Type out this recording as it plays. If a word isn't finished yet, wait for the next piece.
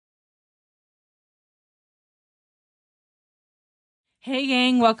Hey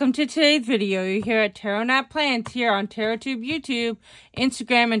gang, welcome to today's video. You're here at Tarot Nat Plans here on TarotTube YouTube,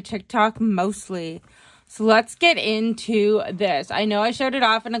 Instagram, and TikTok mostly. So let's get into this. I know I showed it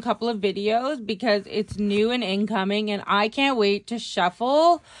off in a couple of videos because it's new and incoming and I can't wait to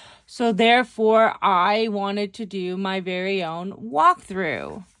shuffle. So therefore, I wanted to do my very own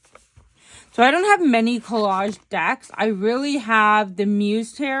walkthrough. So I don't have many collage decks. I really have the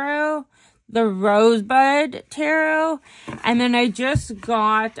Muse Tarot, the Rosebud Tarot, and then I just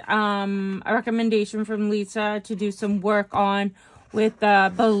got a recommendation from Lisa to do some work on with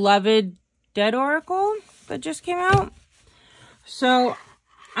the Beloved Dead Oracle that just came out. So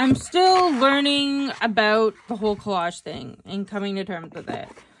I'm still learning about the whole collage thing and coming to terms with it.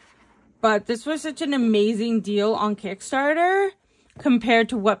 But this was such an amazing deal on Kickstarter compared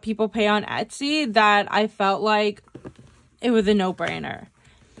to what people pay on Etsy that I felt like it was a no-brainer.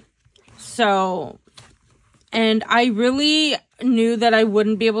 So, and I really knew that I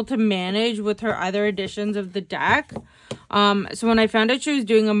wouldn't be able to manage with her other editions of the deck. So when I found out she was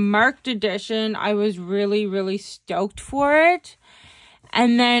doing a marked edition, I was really stoked for it.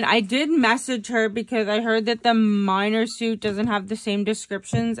 And then I did message her because I heard that the minor suit doesn't have the same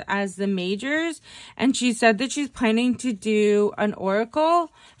descriptions as the majors. And she said that she's planning to do an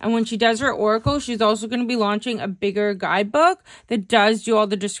oracle. And when she does her oracle, she's also going to be launching a bigger guidebook that does do all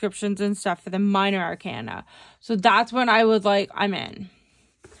the descriptions and stuff for the minor arcana. So that's when I was like, I'm in.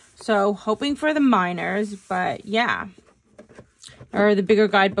 So hoping for the minors, but yeah. Or the bigger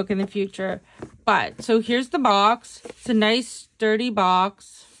guidebook in the future. But, so here's the box. It's a nice, sturdy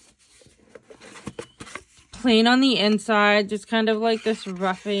box. Plain on the inside. Just kind of like this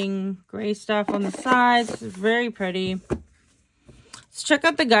roughing gray stuff on the sides. It's very pretty. Let's check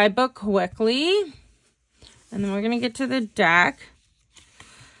out the guidebook quickly. And then we're going to get to the deck.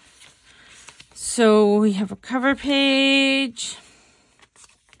 So, we have a cover page.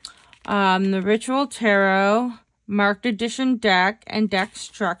 The Ritual Tarot. Marked edition deck and deck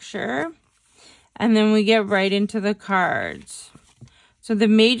structure. And then we get right into the cards. So the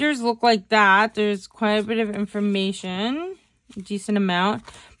majors look like that. There's quite a bit of information. A decent amount.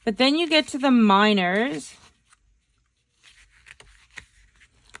 But then you get to the minors.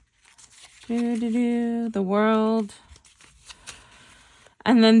 The world.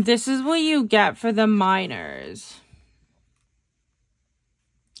 And then this is what you get for the minors.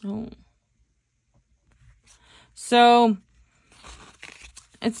 Oh. So,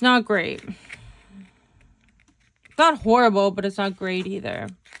 it's not great. It's not horrible, but it's not great either.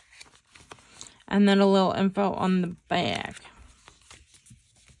 And then a little info on the back.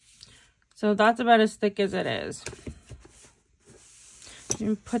 So, that's about as thick as it is.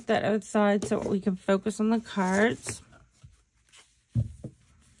 You put that outside so we can focus on the cards.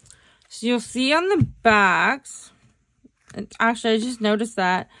 So, you'll see on the backs. Actually, I just noticed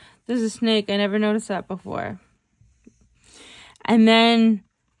that. There's a snake. I never noticed that before. And then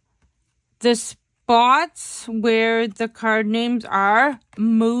the spots where the card names are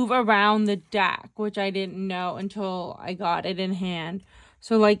move around the deck, which I didn't know until I got it in hand.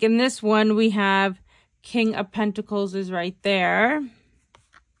 So like in this one, we have King of Pentacles is right there.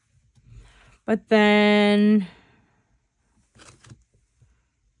 But then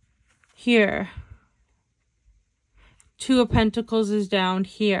here, Two of Pentacles is down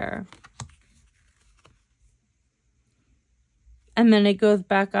here. And then it goes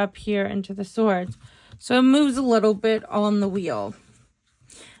back up here into the swords. So it moves a little bit on the wheel.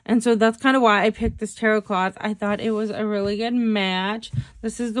 And so that's kind of why I picked this tarot cloth. I thought it was a really good match.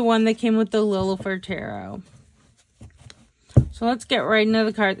 This is the one that came with the Lillifer Tarot. So let's get right into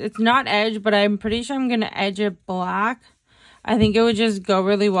the cards. It's not edged, but I'm pretty sure I'm going to edge it black. I think it would just go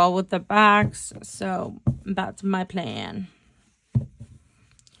really well with the backs. So that's my plan.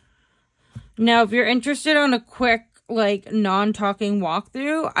 Now, if you're interested on a quick like non-talking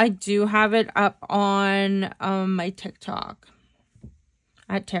walkthrough, I do have it up on my TikTok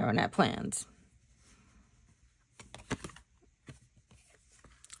at Tarot Nat Plans.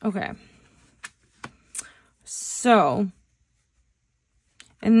 Okay. So,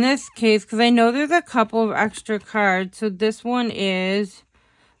 in this case, because I know there's a couple of extra cards, so this one is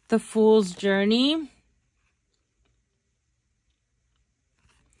the Fool's Journey.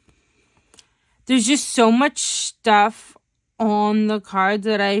 There's just so much stuff on the cards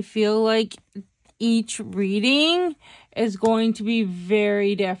that I feel like each reading is going to be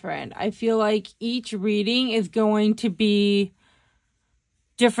very different. I feel like each reading is going to be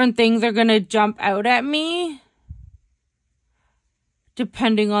different things are going to jump out at me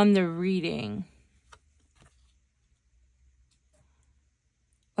depending on the reading.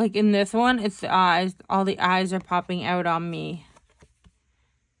 Like in this one, it's the eyes. All the eyes are popping out on me.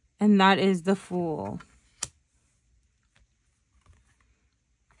 And that is the Fool.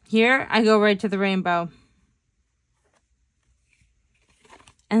 Here, I go right to the Rainbow.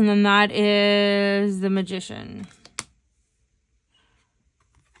 And then that is the Magician.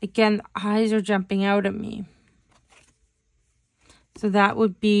 Again, the eyes are jumping out at me. So that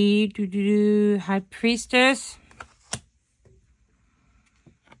would be High Priestess.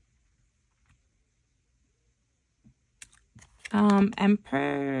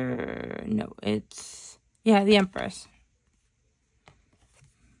 Emperor. No, it's... Yeah, the Empress.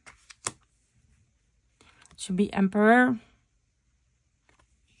 Should be Emperor.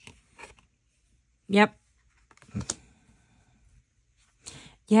 Yep.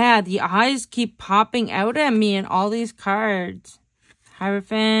 Yeah, the eyes keep popping out at me in all these cards.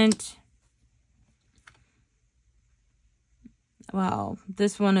 Hierophant. Well,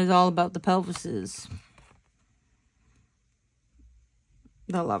 this one is all about the pelvises.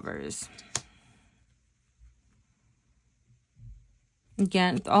 The Lovers.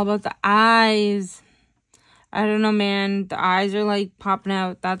 Again, it's all about the eyes. I don't know, man. The eyes are like popping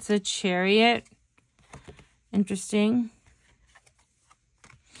out. That's a Chariot. Interesting.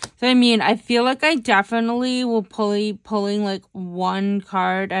 So, I mean, I feel like I definitely will pulling like one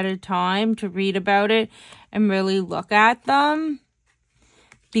card at a time to read about it and really look at them.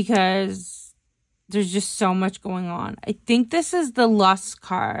 Because there's just so much going on. I think this is the Lust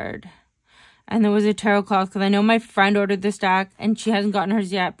card. And there was a tarot cloth because I know my friend ordered this deck and she hasn't gotten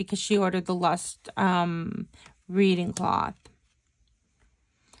hers yet because she ordered the Lust reading cloth.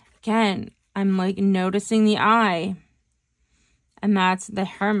 Again, I'm like noticing the eye. And that's the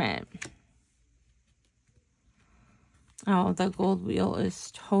Hermit. Oh, the gold wheel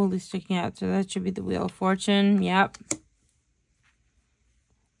is totally sticking out. So that should be the Wheel of Fortune. Yep.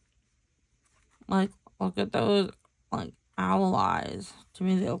 Like, look at those, like, owl eyes. To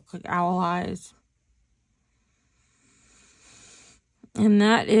me, they look like owl eyes. And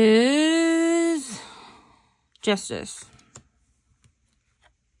that is Justice.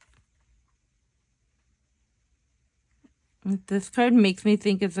 This card makes me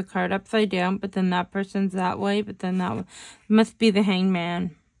think it's a card upside down, but then that person's that way, but then that one must be the Hanged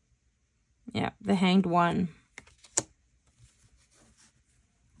Man. Yeah, the Hanged One.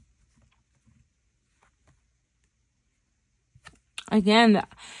 Again,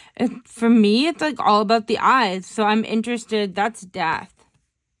 for me, it's like all about the eyes. So I'm interested. That's Death.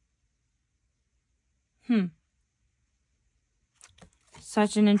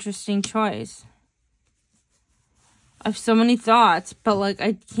 Such an interesting choice. I have so many thoughts, but like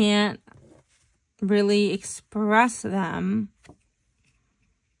I can't really express them.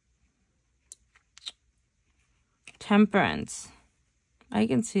 Temperance. I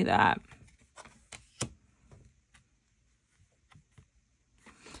can see that.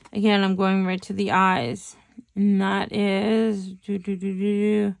 Again, I'm going right to the eyes. And that is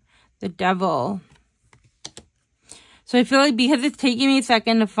the Devil. So I feel like because it's taking me a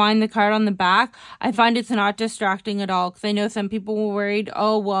second to find the card on the back, I find it's not distracting at all. Because I know some people were worried,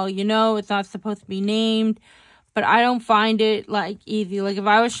 oh, well, you know, it's not supposed to be named. But I don't find it, like, easy. Like, if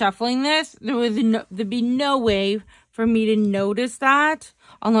I was shuffling this, there'd be no way for me to notice that.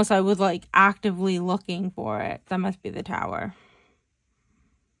 Unless I was, like, actively looking for it. That must be the Tower.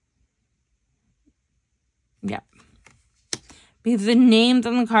 Yep. Because the names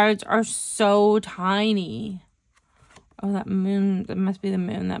on the cards are so tiny. Oh, that moon. That must be the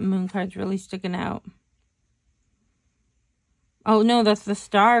moon. That moon card's really sticking out. Oh, no, that's the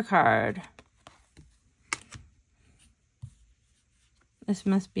Star card. This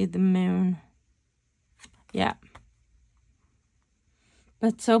must be the moon. Yeah.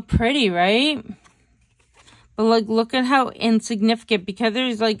 But so pretty, right? But, like, look at how insignificant. Because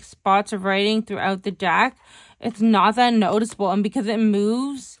there's, like, spots of writing throughout the deck, it's not that noticeable. And because it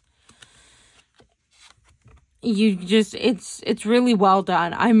moves, you just, it's really well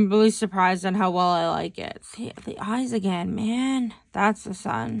done. I'm really surprised on how well I like it. See, the eyes again, man. That's the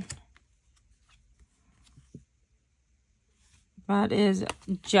Sun. That is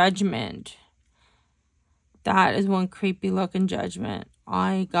Judgment. That is one creepy looking Judgment,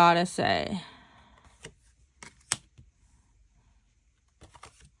 I gotta say.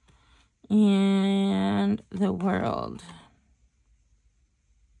 And the World.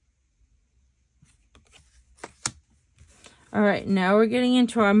 All right, now we're getting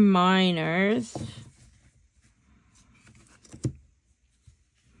into our minors.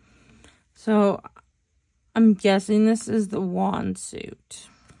 So I'm guessing this is the Wand suit.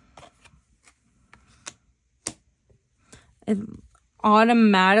 It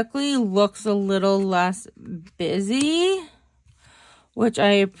automatically looks a little less busy, which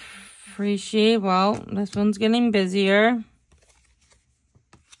I appreciate. Well, this one's getting busier.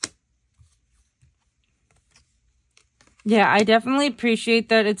 Yeah, I definitely appreciate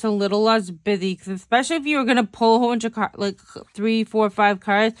that it's a little less busy, because especially if you were going to pull a whole bunch of cards, like 3, 4, 5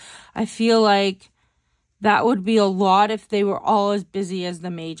 cards, I feel like that would be a lot if they were all as busy as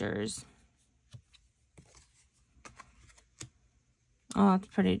the majors. Oh, that's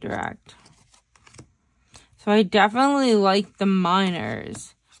pretty direct. So I definitely like the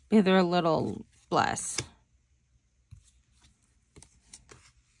minors, because they're a little less.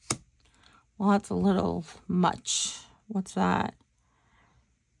 Well, that's a little much. What's that?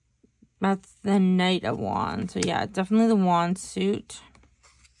 That's the Knight of Wands. So yeah, definitely the wand suit.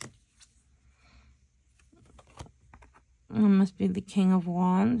 It must be the King of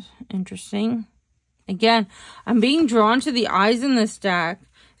Wands. Interesting. Again, I'm being drawn to the eyes in this deck.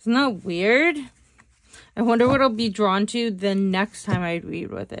 Isn't that weird? I wonder what I'll be drawn to the next time I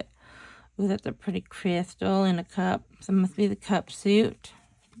read with it. Ooh, that's a pretty crystal in a cup. So it must be the cup suit.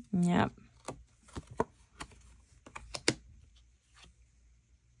 Yep.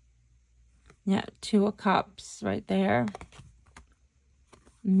 Yeah, 2 of Cups right there.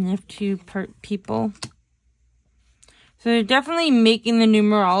 And you have 2 people. So they're definitely making the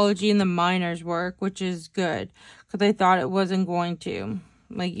numerology and the minors work, which is good. Because I thought it wasn't going to.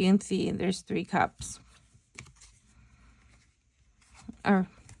 Like you can see, there's 3 cups. Or,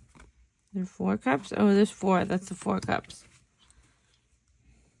 there 4 cups? Oh, there's 4. That's the 4 cups.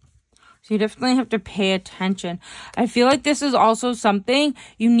 So you definitely have to pay attention. I feel like this is also something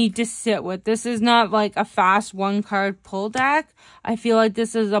you need to sit with. This is not like a fast 1-card pull deck. I feel like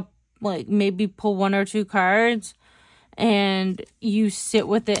this is a, like, maybe pull 1 or 2 cards and you sit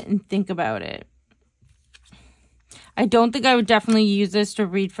with it and think about it. I don't think I would definitely use this to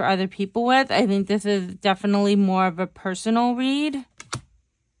read for other people with. I think this is definitely more of a personal read.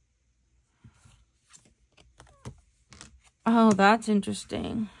 Oh, that's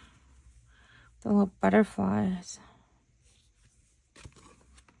interesting. The little butterflies.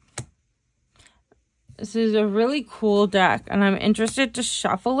 This is a really cool deck, and I'm interested to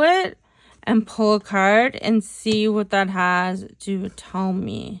shuffle it and pull a card and see what that has to tell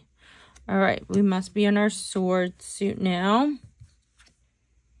me. All right, we must be in our sword suit now.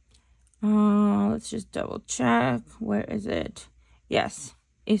 Let's just double check. Where is it? Yes,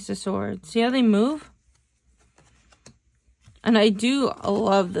 Ace of Swords. See how they move? And I do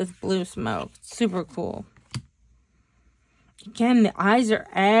love this blue smoke. It's super cool. Again, the eyes are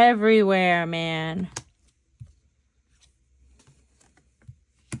everywhere, man.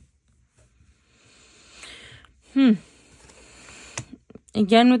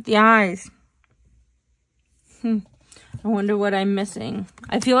 Again with the eyes. I wonder what I'm missing.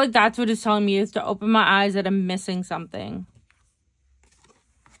 I feel like that's what it's telling me, is to open my eyes that I'm missing something.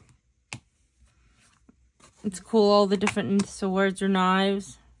 It's cool, all the different swords or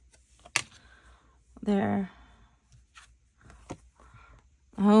knives. There.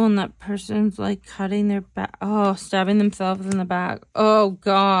 Oh, and that person's like cutting their back. Oh, stabbing themselves in the back. Oh,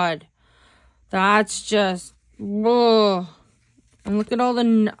 God. That's just... Whoa. And look at all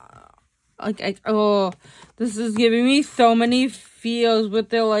the... oh, this is giving me so many feels with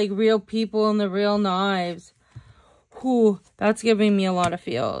the, like, real people and the real knives. Whew, that's giving me a lot of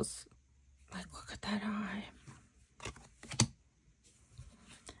feels. Like, look at that eye.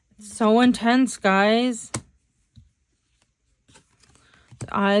 It's so intense, guys. The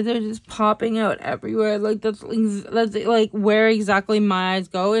eyes are just popping out everywhere. Like, that's like where exactly my eyes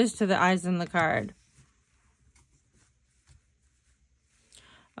go, is to the eyes in the card.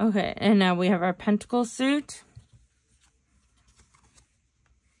 Okay, and now we have our pentacle suit.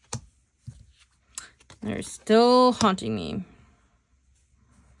 They're still haunting me.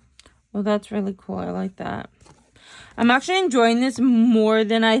 Well, that's really cool. I like that. I'm actually enjoying this more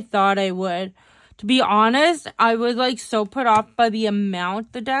than I thought I would. To be honest, I was like so put off by the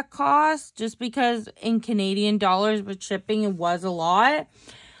amount the deck cost, just because in Canadian dollars with shipping it was a lot.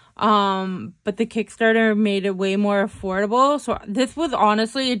 But the Kickstarter made it way more affordable. So this was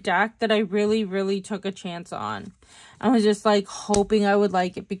honestly a deck that I really, really took a chance on. I was just like hoping I would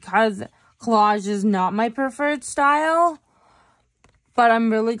like it, because collage is not my preferred style. But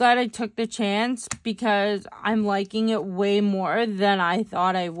I'm really glad I took the chance, because I'm liking it way more than I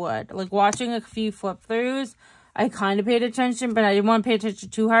thought I would. Like, watching a few flip-throughs, I kind of paid attention, but I didn't want to pay attention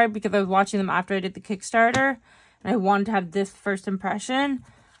too hard because I was watching them after I did the Kickstarter. And I wanted to have this first impression.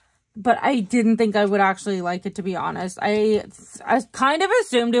 But I didn't think I would actually like it, to be honest. I kind of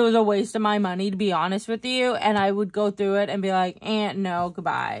assumed it was a waste of my money, to be honest with you. And I would go through it and be like, no,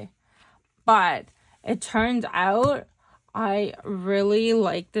 goodbye. But it turns out I really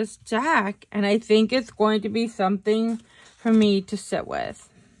like this deck, and I think it's going to be something for me to sit with.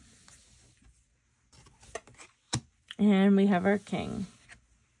 And we have our king.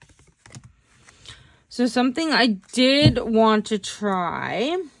 So something I did want to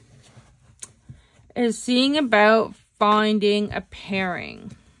try is seeing about finding a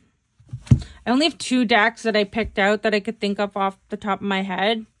pairing. I only have 2 decks that I picked out that I could think of off the top of my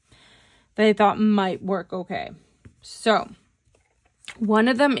head that I thought might work okay. So, one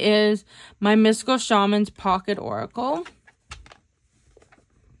of them is my Mystical Shaman's Pocket Oracle.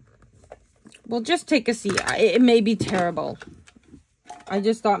 We'll just take a see. It may be terrible. I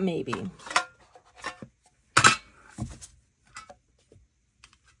just thought maybe.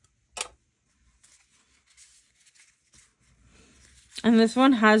 And this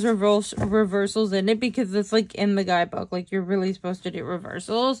one has reversals in it because it's like in the guidebook. Like you're really supposed to do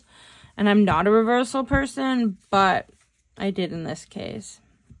reversals. And I'm not a reversal person, but I did in this case.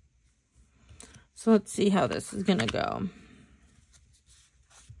 So let's see how this is going to go.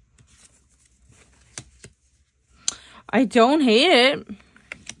 I don't hate it.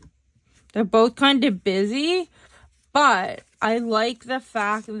 They're both kind of busy, but I like the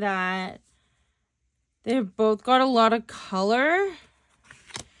fact that they've both got a lot of color.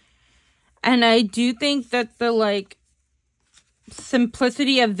 And I do think that the, like,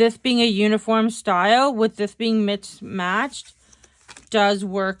 simplicity of this being a uniform style with this being mismatched does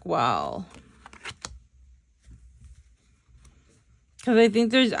work well. Because I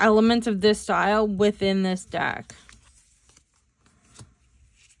think there's elements of this style within this deck.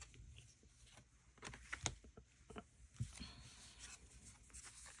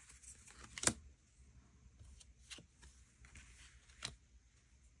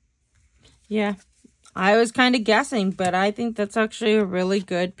 Yeah, I was kind of guessing, but I think that's actually a really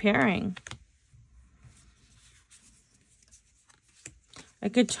good pairing. I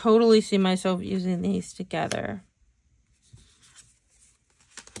could totally see myself using these together.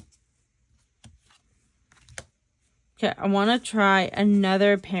 Okay, I want to try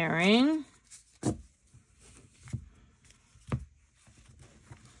another pairing.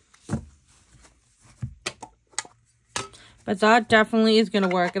 But that definitely is going to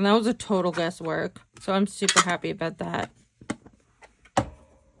work. And that was a total guesswork. So I'm super happy about that.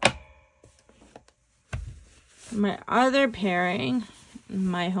 My other pairing,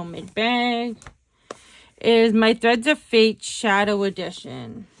 my homemade bag, is my Threads of Fate Shadow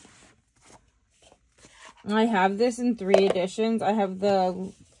Edition. I have this in 3 editions. I have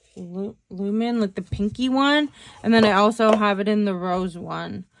the Lumen, like the pinky one. And then I also have it in the rose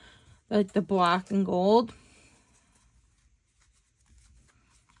one. Like the black and gold.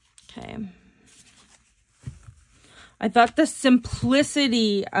 Okay. I thought the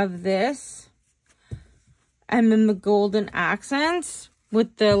simplicity of this and then the golden accents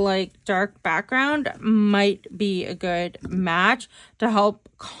with the like dark background might be a good match to help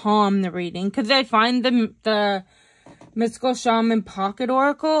calm the reading. Because I find the Mystical Shaman Pocket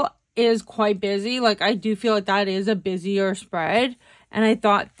Oracle is quite busy. Like I do feel like that is a busier spread. And I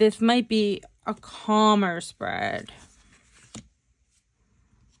thought this might be a calmer spread.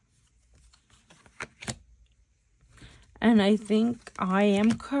 And I think I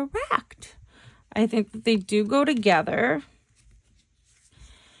am correct. I think that they do go together.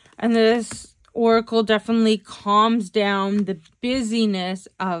 And this oracle definitely calms down the busyness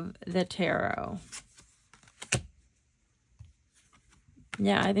of the tarot.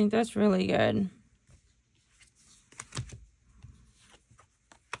 Yeah, I think that's really good.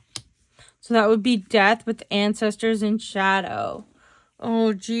 So that would be Death with Ancestors in Shadow.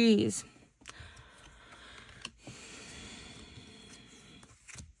 Oh, geez.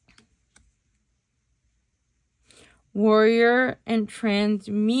 Warrior and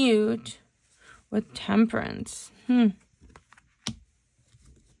Transmute with Temperance. And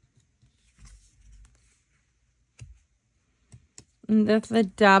that's the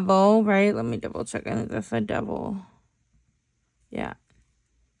Devil, right? Let me double check. I think that's the Devil. Yeah.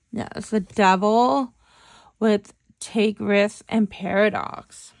 Yeah, it's the Devil with Take Risks and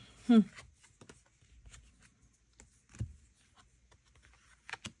Paradox.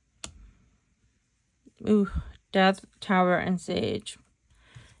 Ooh. Death, Tower, and Sage.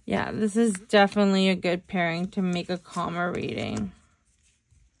 Yeah, this is definitely a good pairing to make a calmer reading.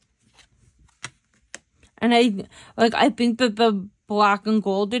 And I think that the black and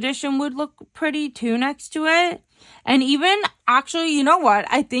gold edition would look pretty too next to it. And even, actually, you know what?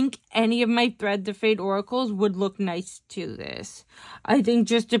 I think any of my Threads of Fate oracles would look nice to this. I think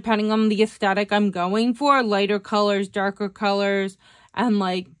just depending on the aesthetic I'm going for, lighter colors, darker colors, and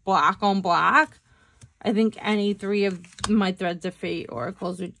like black on black. I think any 3 of my Threads of Fate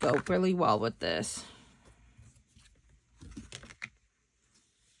oracles would go really well with this.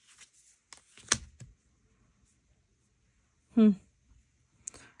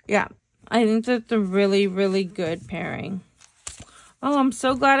 Yeah, I think that's a really, really good pairing. Oh, I'm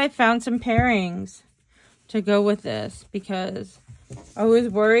so glad I found some pairings to go with this, because I was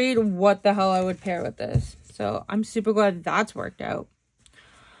worried what the hell I would pair with this. So I'm super glad that's worked out.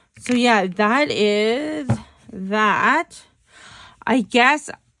 So yeah, that is that. I guess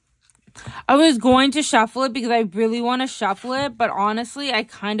I was going to shuffle it because I really want to shuffle it, but honestly, I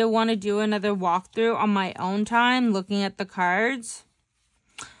kind of want to do another walkthrough on my own time looking at the cards.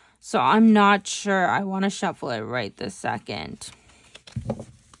 So I'm not sure I want to shuffle it right this second.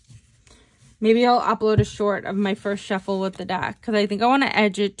 Maybe I'll upload a short of my first shuffle with the deck, because I think I want to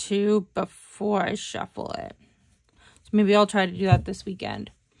edge it too before I shuffle it. So maybe I'll try to do that this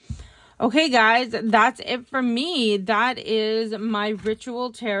weekend. Okay, guys, that's it for me. That is my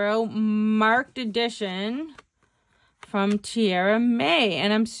Ritual Tarot marked edition from Tierra May,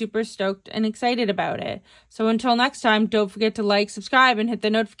 and I'm super stoked and excited about it. So until next time, don't forget to like, subscribe, and hit the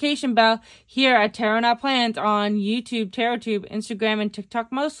notification bell here at Tarot Not Plans on YouTube, TarotTube, Instagram, and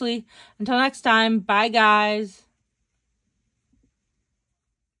TikTok mostly. Until next time, bye guys.